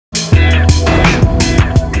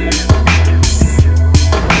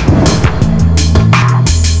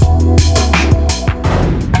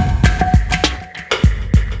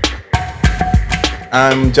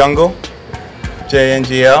I'm Jungle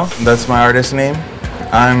JNGL. That's my artist name.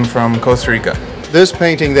 I'm from Costa Rica. This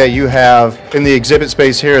painting that you have in the exhibit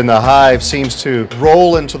space here in the Hive seems to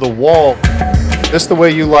roll into the wall. Is this the way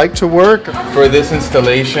you like to work? For this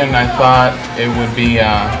installation, I thought it would be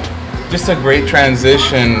just a great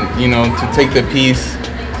transition, you know, to take the piece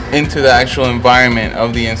into the actual environment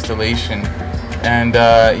of the installation. And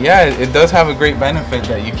yeah, it does have a great benefit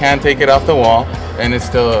that you can take it off the wall and it's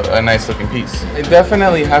still a nice looking piece. I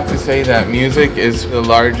definitely have to say that music is the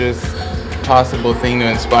largest possible thing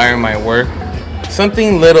to inspire my work.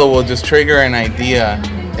 Something little will just trigger an idea,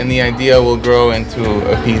 and the idea will grow into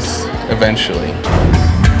a piece eventually.